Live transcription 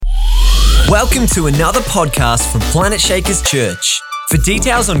Welcome to another podcast from Planet Shakers Church. For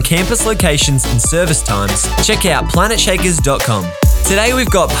details on campus locations and service times, check out planetshakers.com. Today we've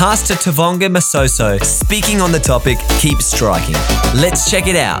got Pastor Tavonga Masoso speaking on the topic, Keep Striking. Let's check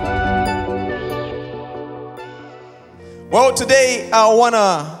it out. Well, today I want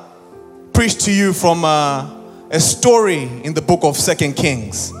to preach to you from a story in the book of 2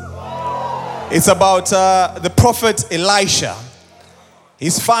 Kings. It's about the prophet Elisha,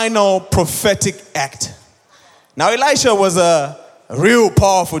 his final prophetic act. Now, Elisha was a real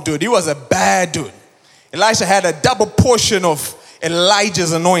powerful dude. He was a bad dude. Elisha had a double portion of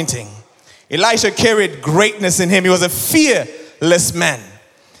Elijah's anointing. Elisha carried greatness in him. He was a fearless man.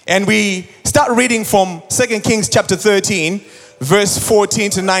 And we start reading from 2 Kings chapter 13, verse 14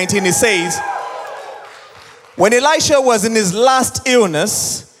 to 19. It says, when Elisha was in his last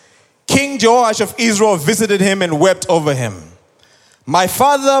illness, King Jehoash of Israel visited him and wept over him. My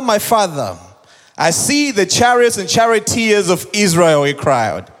father, I see the chariots and charioteers of Israel, he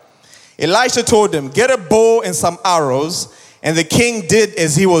cried. Elisha told him, get a bow and some arrows, and the king did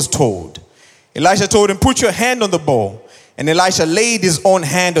as he was told. Elisha told him, put your hand on the bow, and Elisha laid his own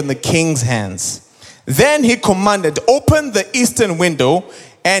hand on the king's hands. Then he commanded, open the eastern window,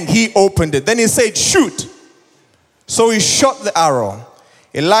 and he opened it. Then he said, shoot. So he shot the arrow.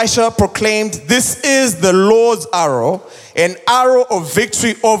 Elisha proclaimed, this is the Lord's arrow, an arrow of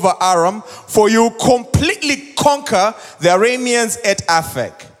victory over Aram, for you completely conquer the Arameans at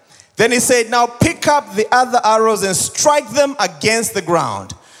Aphek. Then he said, now pick up the other arrows and strike them against the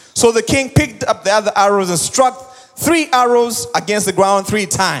ground. So the king picked up the other arrows and struck 3 arrows against the ground 3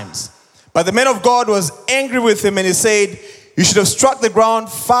 times. But the man of God was angry with him, and he said, you should have struck the ground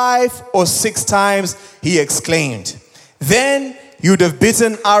 5 or 6 times, he exclaimed. Then you'd have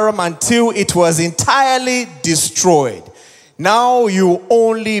beaten Aram until it was entirely destroyed. Now you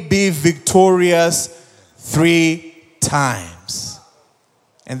only be victorious 3 times.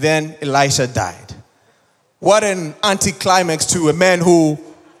 And then Elisha died. What an anticlimax to a man who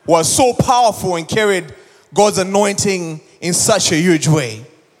was so powerful and carried God's anointing in such a huge way.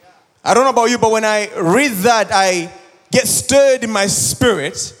 I don't know about you, but when I read that, I get stirred in my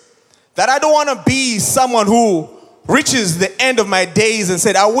spirit that I don't want to be someone who reaches the end of my days and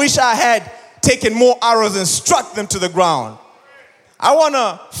said, I wish I had taken more arrows and struck them to the ground. I want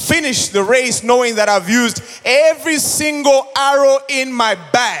to finish the race knowing that I've used every single arrow in my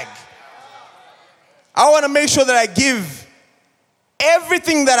bag. I want to make sure that I give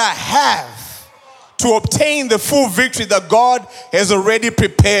everything that I have to obtain the full victory that God has already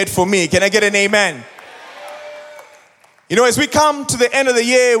prepared for me. Can I get an amen? You know, as we come to the end of the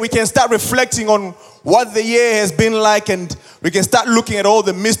year, we can start reflecting on what the year has been like, and we can start looking at all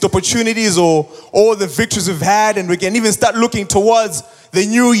the missed opportunities or all the victories we've had, and we can even start looking towards the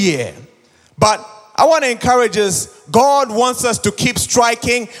new year. But I want to encourage us, God wants us to keep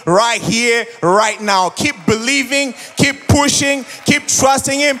striking right here, right now. Keep believing, keep pushing, keep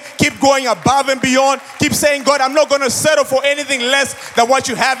trusting Him, keep going above and beyond. Keep saying, God, I'm not going to settle for anything less than what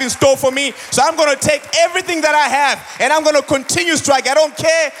you have in store for me. So I'm going to take everything that I have and I'm going to continue striking. I don't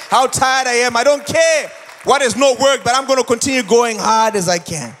care how tired I am. I don't care what has not worked, but I'm going to continue going hard as I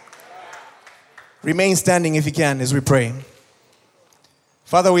can. Remain standing if you can as we pray.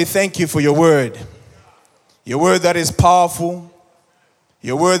 Father, we thank you for your word. Your word that is powerful.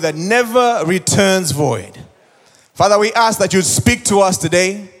 Your word that never returns void. Father, we ask that you'd speak to us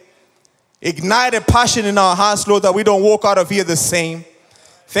today. Ignite a passion in our hearts, Lord, that we don't walk out of here the same.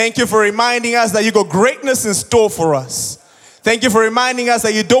 Thank you for reminding us that you got greatness in store for us. Thank you for reminding us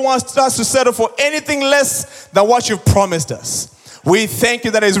that you don't want us to settle for anything less than what you've promised us. We thank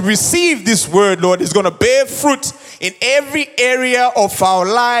you that as we receive this word, Lord, it's going to bear fruit in every area of our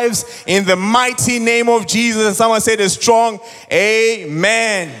lives in the mighty name of Jesus. And someone said a strong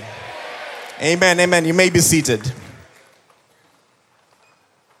amen. Amen, amen. You may be seated.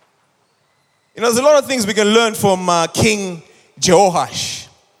 You know, there's a lot of things we can learn from King Jehoash.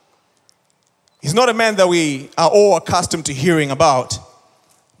 He's not a man that we are all accustomed to hearing about.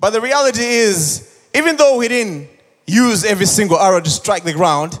 But the reality is, even though he didn't use every single arrow to strike the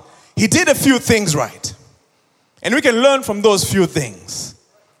ground, he did a few things right. And we can learn from those few things.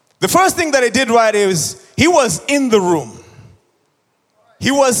 The first thing that he did right is he was in the room.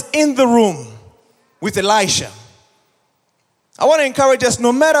 He was in the room with Elisha. I want to encourage us,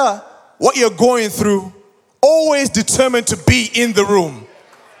 no matter what you're going through, always determined to be in the room.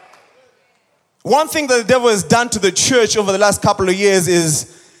 One thing that the devil has done to the church over the last couple of years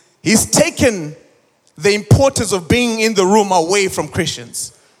is he's taken the importance of being in the room away from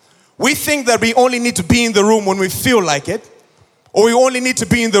Christians. We think that we only need to be in the room when we feel like it, Or we only need to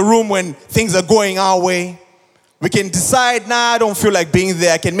be in the room when things are going our way. We can decide, I don't feel like being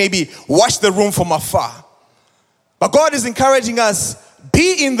there. I can maybe watch the room from afar. But God is encouraging us,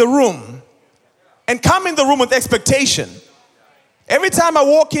 be in the room and come in the room with expectation. Every time I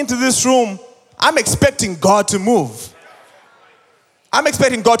walk into this room, I'm expecting God to move. I'm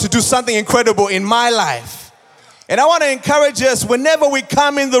expecting God to do something incredible in my life. And I want to encourage us, whenever we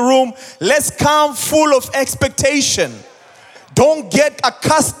come in the room, let's come full of expectation. Don't get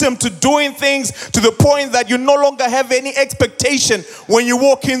accustomed to doing things to the point that you no longer have any expectation when you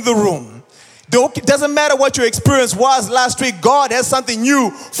walk in the room. It doesn't matter what your experience was last week. God has something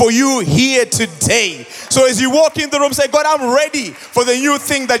new for you here today. So as you walk in the room, say, God, I'm ready for the new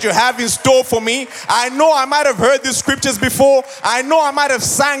thing that you have in store for me. I know I might have heard these scriptures before. I know I might have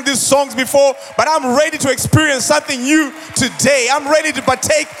sang these songs before, but I'm ready to experience something new today. I'm ready to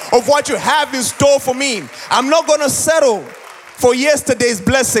partake of what you have in store for me. I'm not going to settle for yesterday's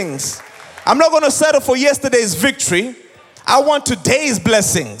blessings. I'm not going to settle for yesterday's victory. I want today's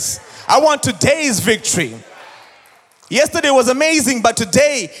blessings. I want today's victory. Yesterday was amazing, but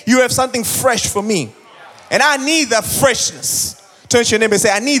today you have something fresh for me. And I need that freshness. Turn to your neighbor and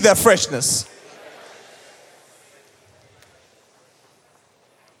say, I need that freshness.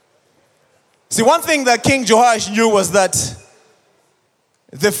 See, one thing that King Jehoash knew was that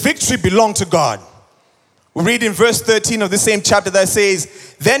the victory belonged to God. We read in verse 13 of the same chapter that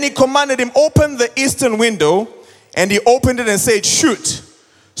says, then he commanded him, open the eastern window, and he opened it and said, shoot.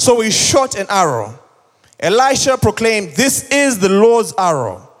 So he shot an arrow. Elisha proclaimed, this is the Lord's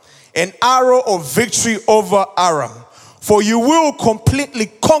arrow, an arrow of victory over Aram. For you will completely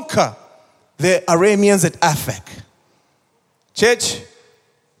conquer the Arameans at Aphek. Church,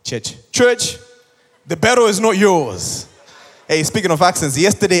 the battle is not yours. Hey, speaking of accents,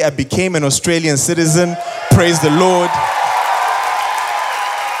 yesterday I became an Australian citizen. Praise the Lord.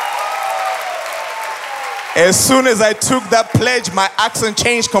 As soon as I took that pledge, my accent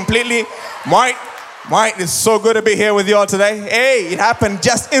changed completely. Mike, it's so good to be here with you all today. Hey, it happened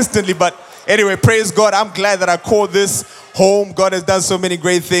just instantly. But anyway, praise God. I'm glad that I called this home. God has done so many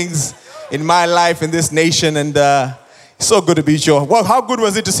great things in my life, in this nation. And it's so good to be here. Well, how good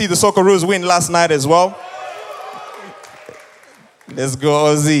was it to see the Socceroos win last night as well? Let's go,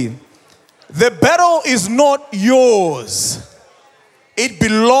 Ozzy. The battle is not yours. It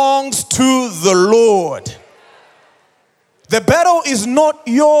belongs to the Lord. The battle is not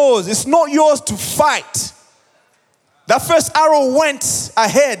yours. It's not yours to fight. That first arrow went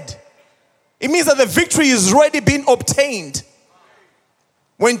ahead. It means that the victory has already been obtained.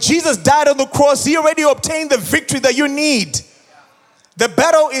 When Jesus died on the cross, he already obtained the victory that you need. The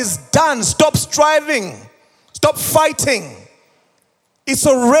battle is done. Stop striving. Stop fighting. It's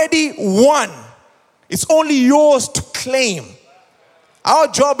already won. It's only yours to claim. Our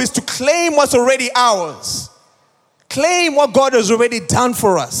job is to claim what's already ours. Claim what God has already done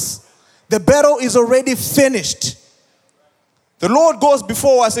for us. The battle is already finished. The Lord goes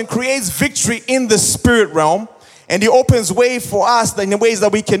before us and creates victory in the spirit realm, and he opens way for us in ways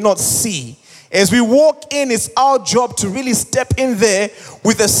that we cannot see. As we walk in, it's our job to really step in there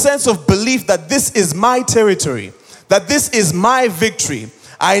with a sense of belief that this is my territory, that this is my victory.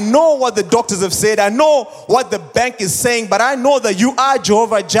 I know what the doctors have said. I know what the bank is saying, but I know that you are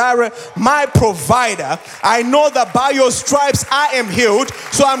Jehovah Jireh, my provider. I know that by your stripes I am healed.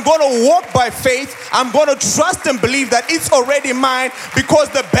 So I'm going to walk by faith. I'm going to trust and believe that it's already mine because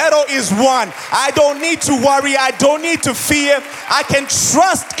the battle is won. I don't need to worry. I don't need to fear. I can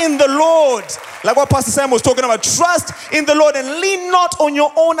trust in the Lord. Like what Pastor Sam was talking about. Trust in the Lord and lean not on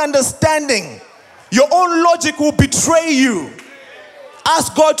your own understanding. Your own logic will betray you.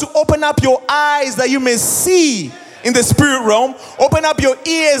 Ask God to open up your eyes that you may see in the spirit realm. Open up your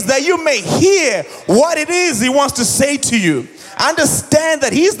ears that you may hear what it is he wants to say to you. Understand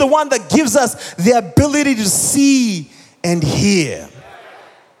that he's the one that gives us the ability to see and hear.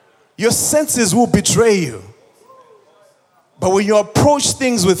 Your senses will betray you. But when you approach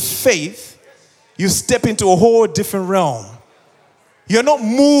things with faith, you step into a whole different realm. You're not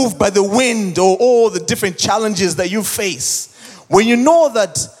moved by the wind or all the different challenges that you face. When you know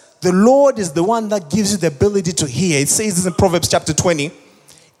that the Lord is the one that gives you the ability to hear. It says this in Proverbs chapter 20.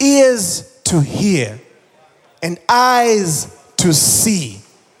 Ears to hear and eyes to see.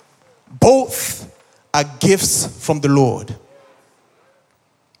 Both are gifts from the Lord.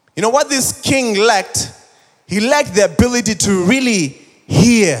 You know what this king lacked? He lacked the ability to really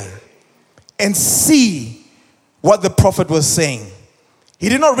hear and see what the prophet was saying. He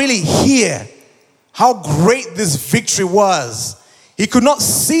did not really hear how great this victory was. He could not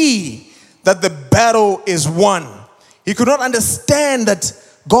see that the battle is won. He could not understand that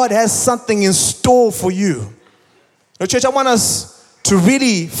God has something in store for you. Now, church, I want us to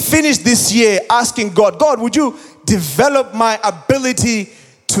really finish this year asking God, God, would you develop my ability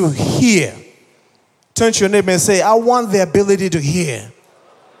to hear? Turn to your neighbor and say, I want the ability to hear.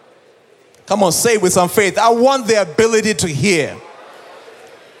 Come on, say it with some faith. I want the ability to hear.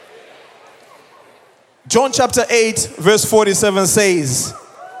 John chapter 8, verse 47 says,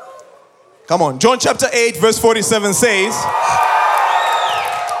 come on, John chapter 8, verse 47 says,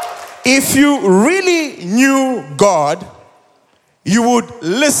 if you really knew God, you would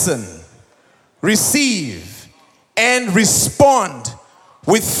listen, receive, and respond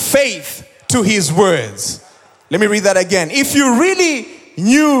with faith to his words. Let me read that again. If you really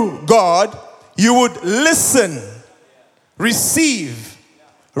knew God, you would listen, receive,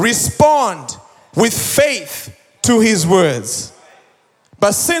 respond with faith to his words.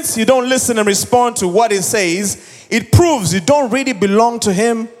 But since you don't listen and respond to what he says, it proves you don't really belong to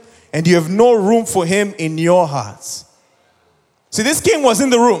him and you have no room for him in your hearts. See, this king was in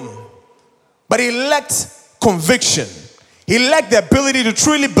the room, but he lacked conviction. He lacked the ability to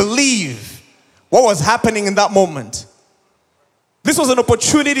truly believe what was happening in that moment. This was an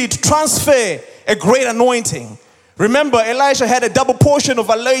opportunity to transfer a great anointing. Remember, Elisha had a double portion of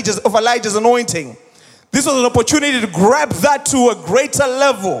Elijah's anointing. This was an opportunity to grab that to a greater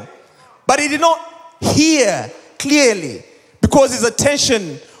level. But he did not hear clearly because his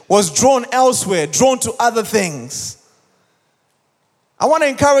attention was drawn elsewhere, drawn to other things. I want to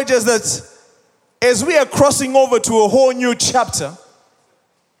encourage us that as we are crossing over to a whole new chapter,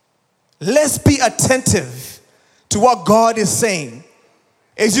 let's be attentive to what God is saying.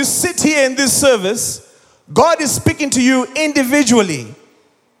 As you sit here in this service, God is speaking to you individually.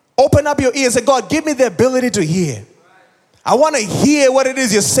 Open up your ears and say, God, give me the ability to hear. I want to hear what it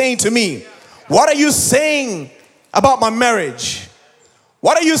is you're saying to me. What are you saying about my marriage?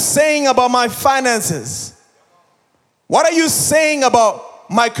 What are you saying about my finances? What are you saying about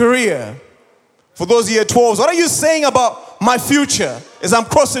my career? For those year 12s, what are you saying about my future as I'm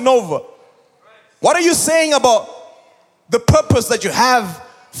crossing over? What are you saying about the purpose that you have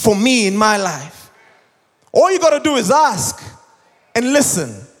for me in my life? All you got to do is ask and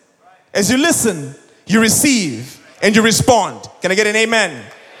listen. As you listen, you receive and you respond. Can I get an amen?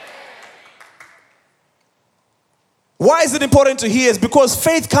 Why is it important to hear? It's because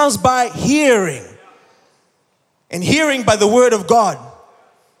faith comes by hearing. And hearing by the word of God.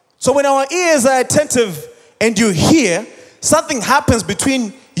 So when our ears are attentive and you hear, something happens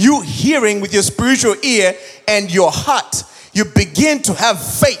between you hearing with your spiritual ear and your heart. You begin to have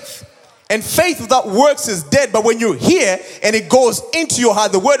faith. And faith without works is dead. But when you hear and it goes into your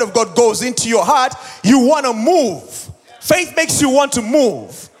heart, the word of God goes into your heart, you want to move. Faith makes you want to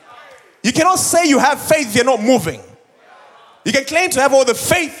move. You cannot say you have faith if you're not moving. You can claim to have all the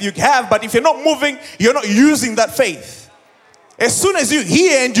faith you have, but if you're not moving, you're not using that faith. As soon as you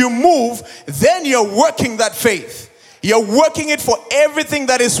hear and you move, then you're working that faith. You're working it for everything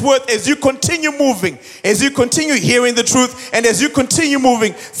that is worth as you continue moving, as you continue hearing the truth, and as you continue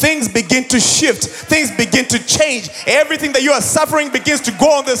moving, things begin to shift, things begin to change. Everything that you are suffering begins to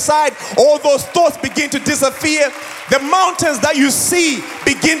go on the side. All those thoughts begin to disappear. The mountains that you see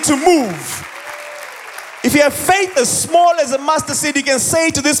begin to move. If you have faith as small as a mustard seed, you can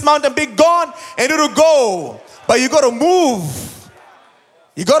say to this mountain, be gone, and it'll go. But you got to move.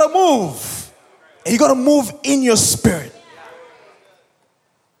 You got to move. And you got to move in your spirit.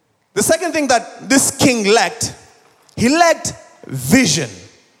 The second thing that this king lacked, he lacked vision.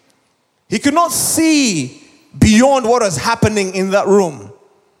 He could not see beyond what was happening in that room.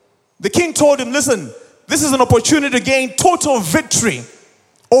 The king told him, listen, this is an opportunity to gain total victory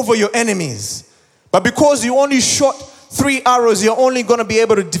over your enemies. But because you only shot 3 arrows, you're only going to be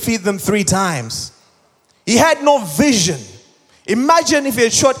able to defeat them 3 times. He had no vision. Imagine if he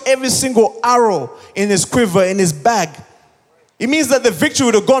had shot every single arrow in his quiver, in his bag. It means that the victory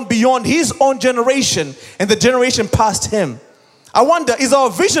would have gone beyond his own generation and the generation past him. I wonder, is our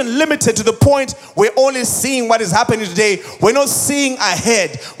vision limited to the point we're only seeing what is happening today? We're not seeing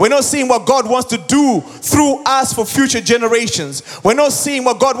ahead. We're not seeing what God wants to do through us for future generations. We're not seeing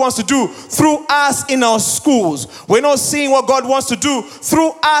what God wants to do through us in our schools. We're not seeing what God wants to do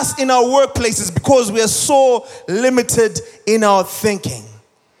through us in our workplaces because we are so limited in our thinking.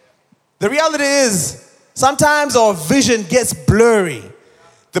 The reality is, sometimes our vision gets blurry.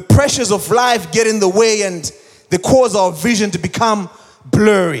 The pressures of life get in the way and they cause our vision to become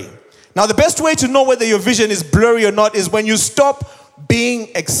blurry. Now, the best way to know whether your vision is blurry or not is when you stop being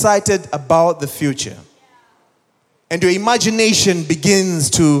excited about the future. And your imagination begins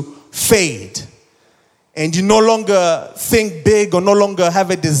to fade. and you no longer think big or no longer have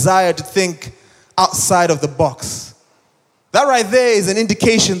a desire to think outside of the box. That right there is an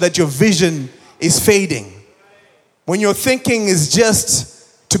indication that your vision is fading. When your thinking is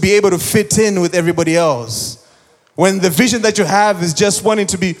just to be able to fit in with everybody else. When the vision that you have is just wanting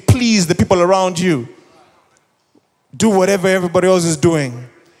to please the people around you. Do whatever everybody else is doing.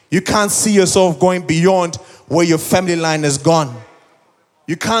 You can't see yourself going beyond where your family line has gone.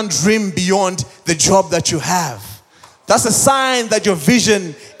 You can't dream beyond the job that you have. That's a sign that your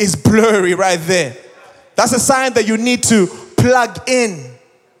vision is blurry right there. That's a sign that you need to plug in.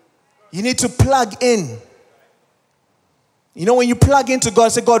 You need to plug in. You know, when you plug into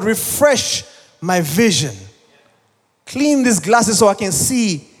God, say, God, refresh my vision. Clean these glasses so I can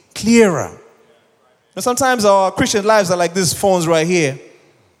see clearer. You know, sometimes our Christian lives are like these phones right here.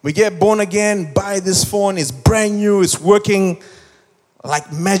 We get born again, buy this phone, it's brand new, it's working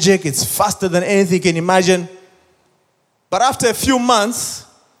like magic, it's faster than anything you can imagine. But after a few months,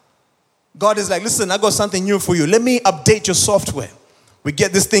 God is like, listen, I got something new for you. Let me update your software. We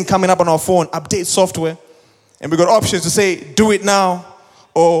get this thing coming up on our phone, update software. And we got options to say, do it now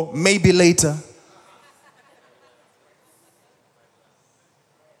or maybe later.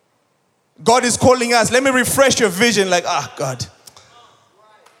 God is calling us, let me refresh your vision. Like, God.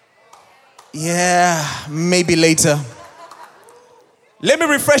 Yeah, maybe later. Let me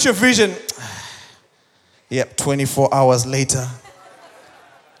refresh your vision. Yep, 24 hours later.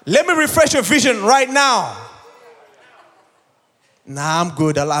 Let me refresh your vision right now. Nah, I'm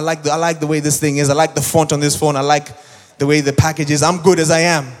good. I like the way this thing is. I like the font on this phone. I like the way the package is. I'm good as I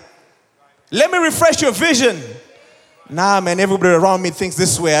am. Let me refresh your vision. Nah, man, everybody around me thinks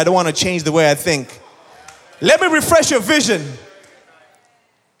this way. I don't want to change the way I think. Let me refresh your vision.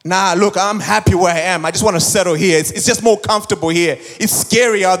 Nah, look, I'm happy where I am. I just want to settle here. It's just more comfortable here. It's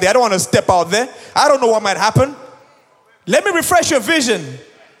scary out there. I don't want to step out there. I don't know what might happen. Let me refresh your vision.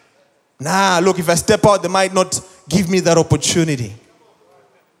 Nah, look, if I step out, they might not give me that opportunity.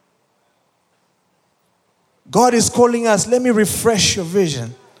 God is calling us, let me refresh your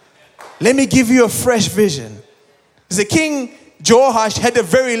vision. Let me give you a fresh vision. The King Jehoash had a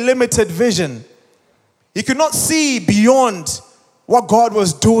very limited vision. He could not see beyond what God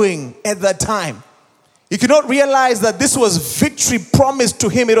was doing at that time. He could not realize that this was victory promised to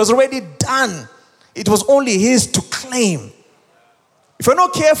him. It was already done. It was only his to claim. If we're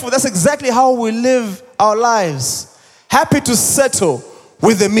not careful, that's exactly how we live our lives. Happy to settle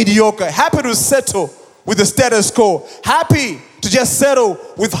with the mediocre. Happy to settle with the status quo. Happy to just settle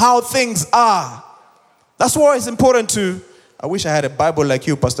with how things are. That's why it's important I wish I had a Bible like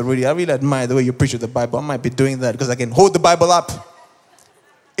you, Pastor Rudy. I really admire the way you preach with the Bible. I might be doing that because I can hold the Bible up.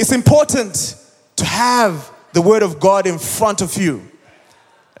 It's important to have the Word of God in front of you.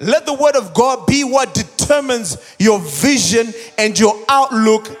 Let the Word of God be what determines your vision and your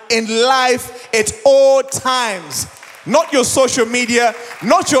outlook in life at all times. Not your social media,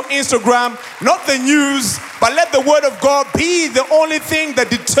 not your Instagram, not the news, but let the Word of God be the only thing that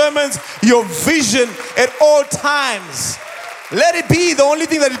determines your vision at all times. Let it be the only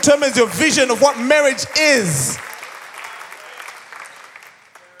thing that determines your vision of what marriage is.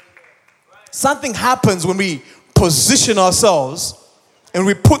 Something happens when we position ourselves and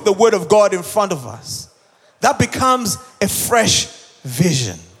we put the Word of God in front of us. That becomes a fresh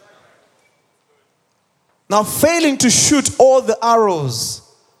vision. Now, failing to shoot all the arrows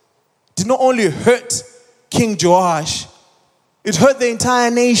did not only hurt King Jehoash, it hurt the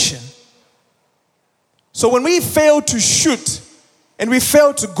entire nation. So when we fail to shoot and we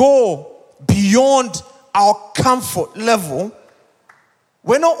fail to go beyond our comfort level,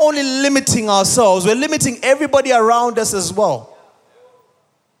 we're not only limiting ourselves, we're limiting everybody around us as well.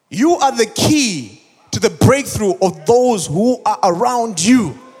 You are the key to the breakthrough of those who are around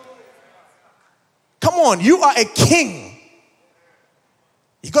you. Come on, you are a king.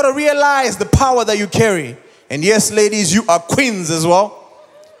 You got to realize the power that you carry. And yes, ladies, you are queens as well.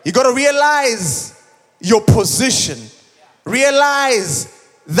 You got to realize your position. Realize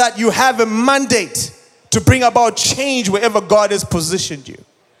that you have a mandate to bring about change wherever God has positioned you.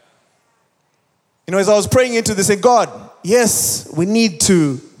 You know, as I was praying into this, I said, God, yes, we need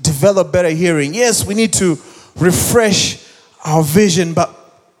to develop better hearing. Yes, we need to refresh our vision, but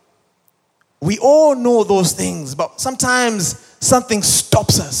we all know those things. But sometimes something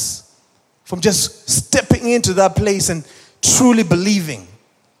stops us from just stepping into that place and truly believing.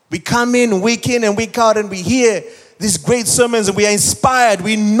 We come in week and week out and we hear these great sermons and we are inspired.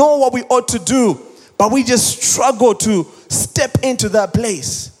 We know what we ought to do, but we just struggle to step into that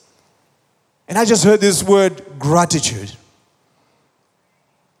place. And I just heard this word, gratitude.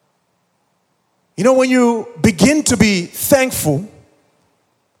 You know, when you begin to be thankful,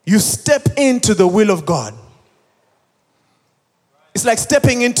 you step into the will of God. It's like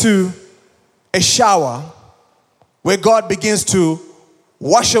stepping into a shower where God begins to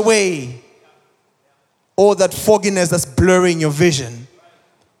wash away all that fogginess that's blurring your vision.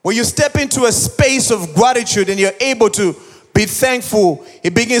 When you step into a space of gratitude and you're able to be thankful,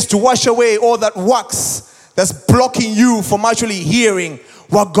 it begins to wash away all that wax that's blocking you from actually hearing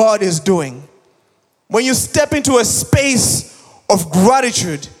what God is doing. When you step into a space of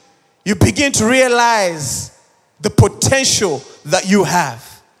gratitude, you begin to realize the potential that you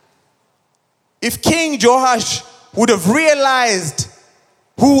have. If King Jehoash would have realized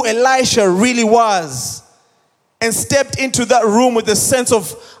who Elisha really was and stepped into that room with a sense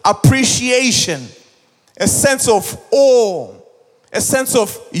of appreciation, a sense of awe, a sense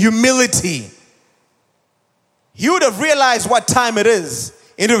of humility, he would have realized what time it is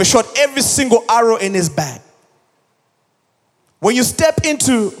and he would have shot every single arrow in his bag. When you step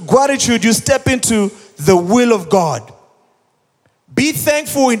into gratitude, you step into the will of God. Be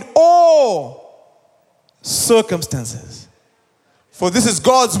thankful in all circumstances, for this is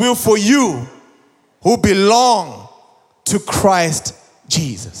God's will for you who belong to Christ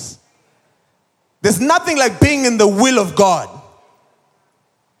Jesus. There's nothing like being in the will of God.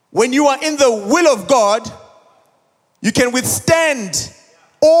 When you are in the will of God, you can withstand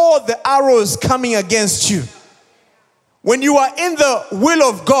all the arrows coming against you. When you are in the will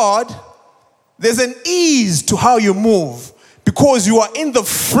of God, there's an ease to how you move because you are in the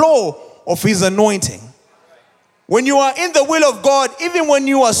flow of His anointing. When you are in the will of God, even when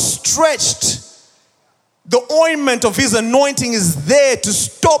you are stretched, the ointment of His anointing is there to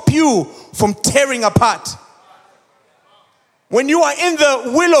stop you from tearing apart. When you are in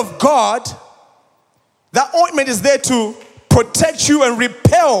the will of God, that ointment is there to protect you and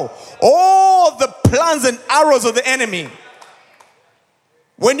repel all the plans and arrows of the enemy.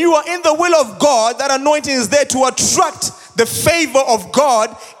 When you are in the will of God, that anointing is there to attract the favor of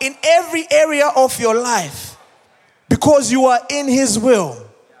God in every area of your life because you are in His will.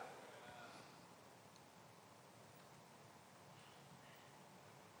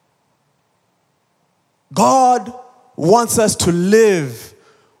 God wants us to live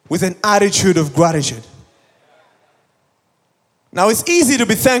with an attitude of gratitude. Now, it's easy to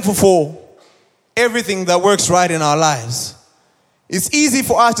be thankful for everything that works right in our lives. It's easy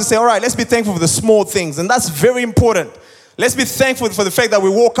for us to say, all right, let's be thankful for the small things. And that's very important. Let's be thankful for the fact that we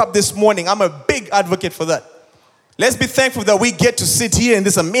woke up this morning. I'm a big advocate for that. Let's be thankful that we get to sit here in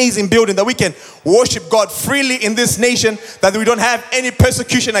this amazing building, that we can worship God freely in this nation, that we don't have any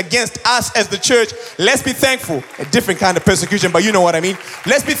persecution against us as the church. Let's be thankful. A different kind of persecution, but you know what I mean.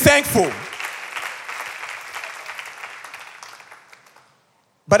 Let's be thankful.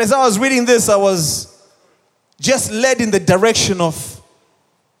 But as I was reading this, I was just led in the direction of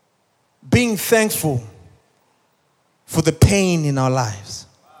being thankful for the pain in our lives.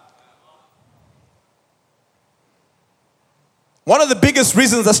 One of the biggest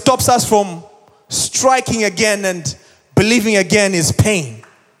reasons that stops us from striking again and believing again is pain.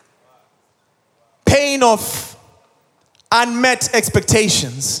 Pain of unmet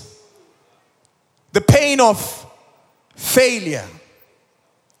expectations. The pain of failure.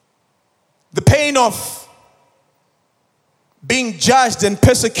 The pain of being judged and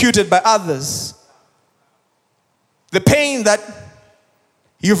persecuted by others. The pain that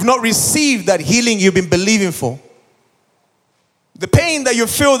you've not received that healing you've been believing for. The pain that you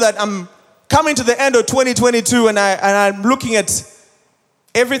feel that I'm coming to the end of 2022 and I'm looking at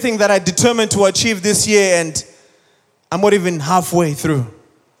everything that I determined to achieve this year and I'm not even halfway through.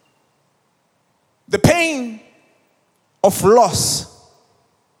 The pain of loss.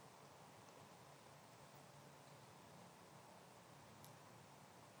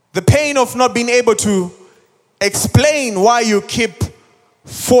 The pain of not being able to explain why you keep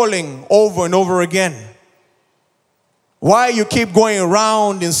falling over and over again. Why you keep going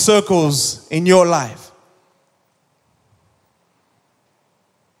around in circles in your life.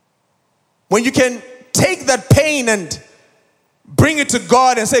 When you can take that pain and bring it to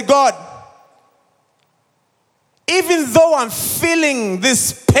God and say, God, even though I'm feeling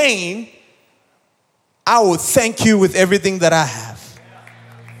this pain, I will thank you with everything that I have.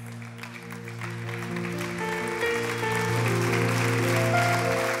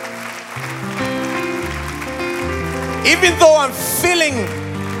 Even though I'm feeling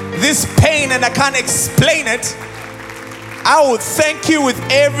this pain and I can't explain it, I will thank you with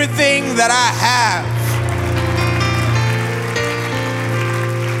everything that I have.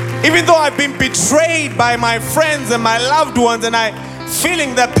 Even though I've been betrayed by my friends and my loved ones and I'm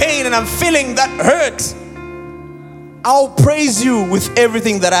feeling that pain and I'm feeling that hurt, I'll praise you with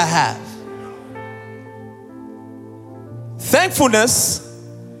everything that I have. Thankfulness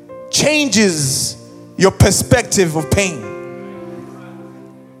changes your perspective of pain.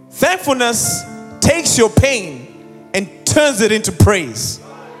 Thankfulness takes your pain and turns it into praise.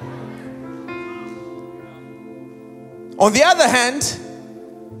 On the other hand,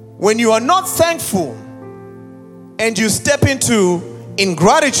 when you are not thankful and you step into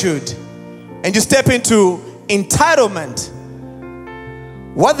ingratitude and you step into entitlement,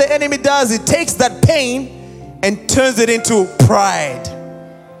 what the enemy does, it takes that pain and turns it into pride.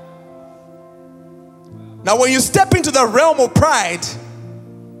 Now, when you step into the realm of pride,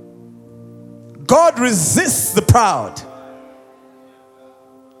 God resists the proud.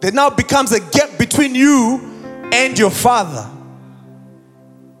 There now becomes a gap between you and your Father.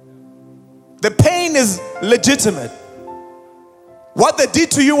 The pain is legitimate. What they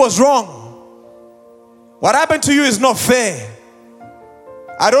did to you was wrong. What happened to you is not fair.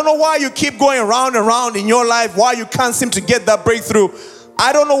 I don't know why you keep going round and round in your life, why you can't seem to get that breakthrough.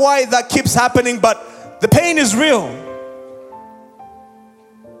 I don't know why that keeps happening, but the pain is real.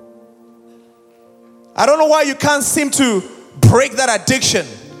 I don't know why you can't seem to break that addiction.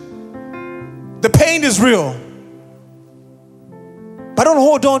 The pain is real. But don't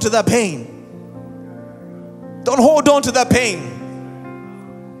hold on to that pain. Don't hold on to that pain.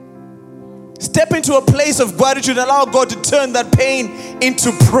 Step into a place of gratitude and allow God to turn that pain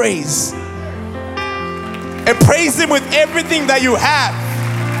into praise. And praise Him with everything that you have.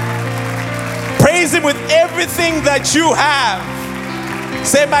 Praise Him with everything that you have.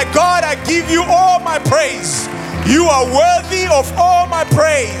 Say, my God, I give you all my praise. You are worthy of all my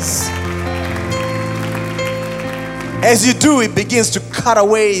praise. As you do, it begins to cut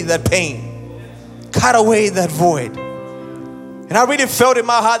away that pain, cut away that void. And I really felt in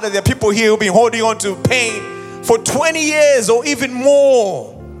my heart that there are people here who've been holding on to pain for 20 years or even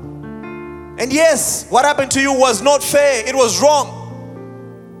more. And yes, what happened to you was not fair. It was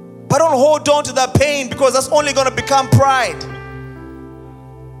wrong. But don't hold on to that pain, because that's only going to become pride.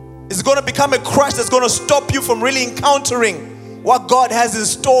 It's going to become a crush that's going to stop you from really encountering what God has in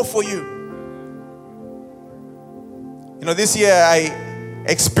store for you. You know, this year I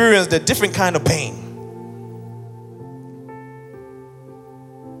experienced a different kind of pain.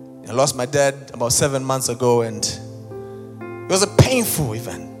 I lost my dad about 7 months ago, and it was a painful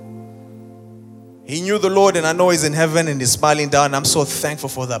event. He knew the Lord, and I know He's in heaven and He's smiling down. I'm so thankful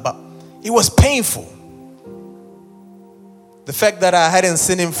for that, but it was painful. The fact that I hadn't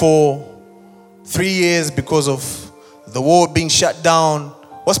seen him for 3 years because of the world being shut down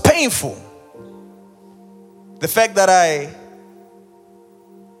was painful. The fact that I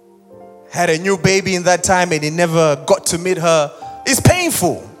had a new baby in that time and he never got to meet her is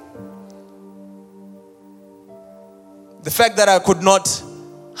painful. The fact that I could not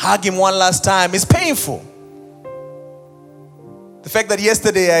hug him one last time is painful. The fact that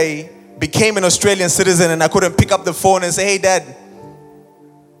yesterday I became an Australian citizen and I couldn't pick up the phone and say, hey, Dad,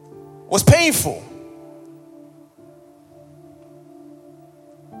 was painful.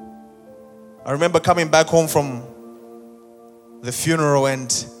 I remember coming back home from the funeral,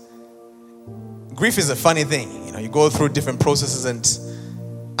 and grief is a funny thing. You know, you go through different processes and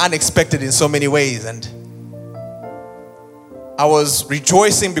unexpected in so many ways. And I was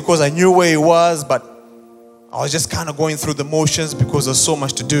rejoicing because I knew where he was, but I was just kind of going through the motions because there's so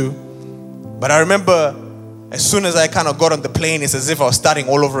much to do. But I remember as soon as I kind of got on the plane, it's as if I was starting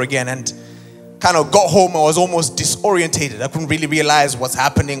all over again, and kind of got home, I was almost disorientated. I couldn't really realize what's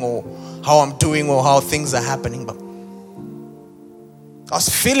happening or how I'm doing or how things are happening. But I was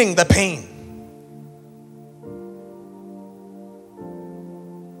feeling the pain.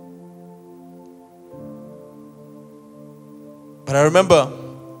 But I remember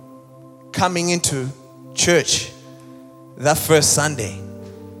coming into church that first Sunday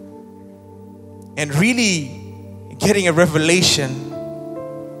and really getting a revelation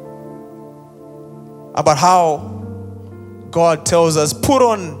about how God tells us, put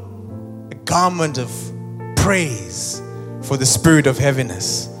on a garment of praise for the spirit of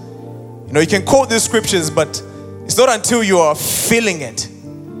heaviness. You know, you can quote these scriptures, but it's not until you are feeling it.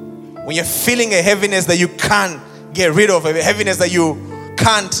 When you're feeling a heaviness that you can't get rid of, a heaviness that you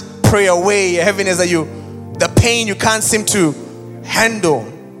can't pray away, a heaviness that the pain you can't seem to handle.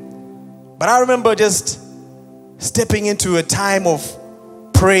 But I remember just stepping into a time of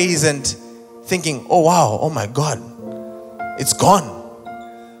praise and thinking, oh wow, oh my God, it's gone.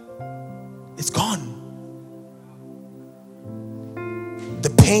 It's gone. The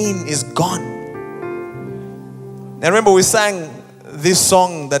pain is gone. And I remember we sang this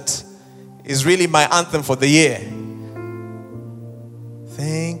song that is really my anthem for the year.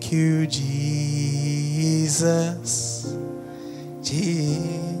 Thank you, Jesus.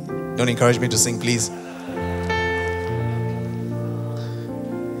 Don't encourage me to sing, please.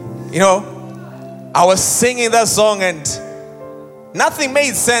 You know, I was singing that song and nothing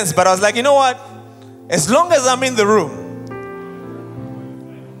made sense, but I was like, you know what? As long as I'm in the room,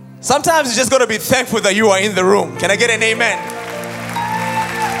 sometimes you just got to be thankful that you are in the room. Can I get an amen?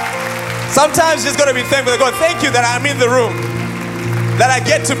 Sometimes you just got to be thankful that God, thank you that I'm in the room, that I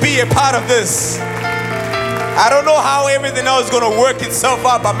get to be a part of this. I don't know how everything else is going to work itself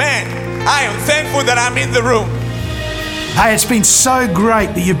out, but man, I am thankful that I'm in the room. Hey, it's been so great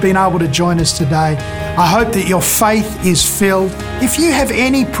that you've been able to join us today. I hope that your faith is filled. If you have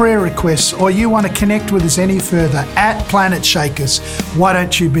any prayer requests or you want to connect with us any further at Planet Shakers, why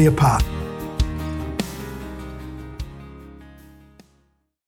don't you be a part?